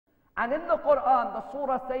And in the Quran, the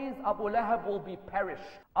surah says Abu Lahab will be perished.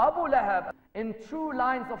 Abu Lahab, in 2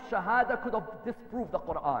 lines of shahada, could have disproved the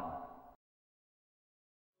Quran.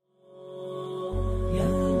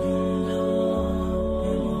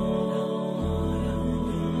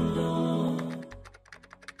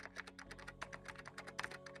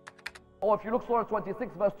 Or if you look Surah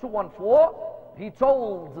 26 verse 214, he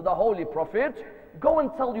told the Holy Prophet, go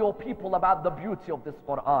and tell your people about the beauty of this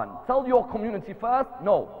Quran. Tell your community first?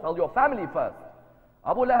 No, tell your family first.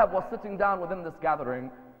 Abu Lahab was sitting down within this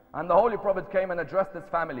gathering, and the Holy Prophet came and addressed his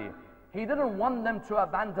family. He didn't want them to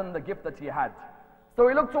abandon the gift that he had. So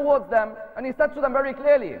he looked towards them and he said to them very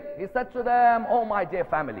clearly, he said to them, oh my dear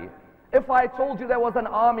family, if I told you there was an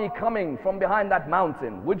army coming from behind that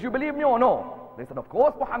mountain, would you believe me or no? They said, of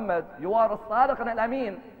course, Muhammad, you are as-sadiq and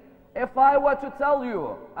al-amin. If I were to tell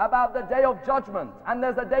you about the day of judgment, and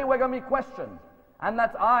there's a day we're going to be questioned, and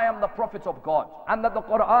that I am the prophet of God, and that the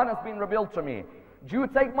Quran has been revealed to me, do you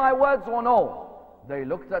take my words or no? They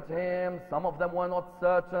looked at him, some of them were not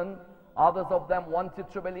certain, others of them wanted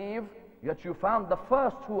to believe, yet you found the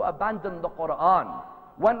first who abandoned the Quran.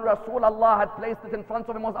 When Rasulullah had placed it in front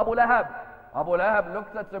of him was Abu Lahab. Abu Lahab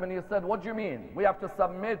looked at him and he said, what do you mean? We have to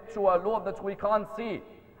submit to a Lord that we can't see.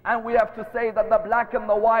 And we have to say that the black and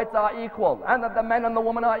the white are equal, and that the men and the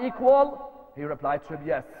women are equal? He replied to him,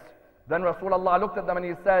 yes. Then Rasulullah looked at them and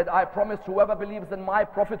he said, I promise whoever believes in my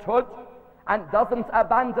prophethood and doesn't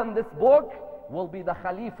abandon this book will be the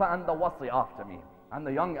Khalifa and the Wasi after me. And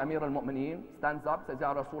the young Amir al-Mu'mineen stands up, says,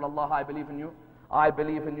 Ya Rasulullah, I believe in you, I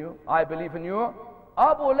believe in you, I believe in you.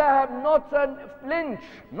 Abu Lahab, not a flinch,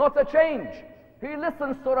 not a change. He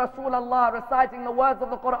listens to Rasulullah reciting the words of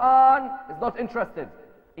the Quran, is not interested.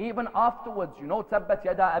 Even afterwards, you know, Tabbat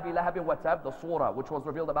Yada Abi Lahab wa Tab, the surah which was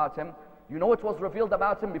revealed about him. You know it was revealed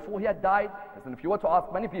about him before he had died? Listen, if you were to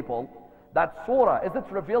ask many people, that surah, is it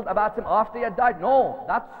revealed about him after he had died? No,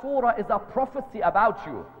 that surah is a prophecy about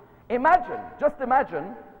you. Imagine, just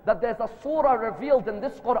imagine that there's a surah revealed in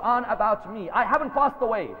this Quran about me. I haven't passed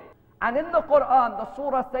away. And in the Quran, the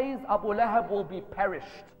surah says Abu Lahab will be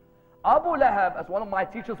perished. Abu Lahab, as one of my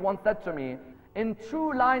teachers once said to me, in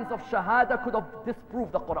 2 lines of shahada could have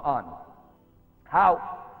disproved the Quran.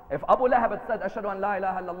 How? If Abu Lahab had said, Ashhadu an la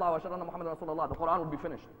ilaha illallah wa ashhadu anna Muhammadan Rasulullah, the Quran would be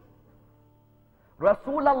finished.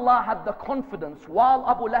 Rasulullah had the confidence while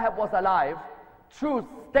Abu Lahab was alive to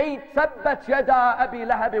state, Tabbat yada Abi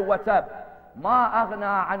Lahab wa tab, ma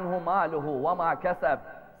aghna anhu maluhu wa ma kasab,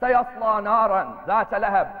 sayasla naran dhata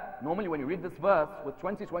lahab. Normally when you read this verse with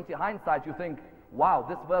 20/20 hindsight, you think, wow,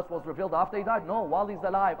 this verse was revealed after he died. No, while he's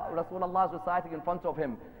alive, Rasulullah is reciting in front of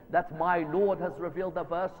him that my Lord has revealed the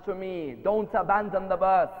verse to me. Don't abandon the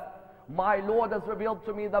verse. My Lord has revealed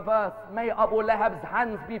to me the verse. May Abu Lahab's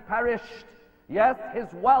hands be perished. Yes,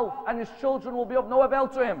 his wealth and his children will be of no avail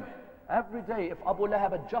to him. Every day, if Abu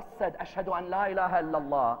Lahab had just said, Ashhadu an la ilaha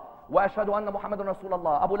illallah wa ashhadu anna Muhammadan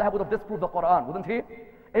Rasulullah, Abu Lahab would have disproved the Quran, wouldn't he?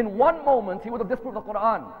 In one moment, he would have disproved the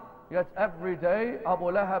Quran. Yet every day, Abu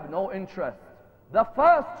Lahab, no interest. The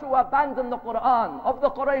first to abandon the Quran of the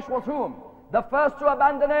Quraysh was whom? The first to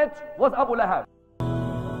abandon it was Abu Lahab.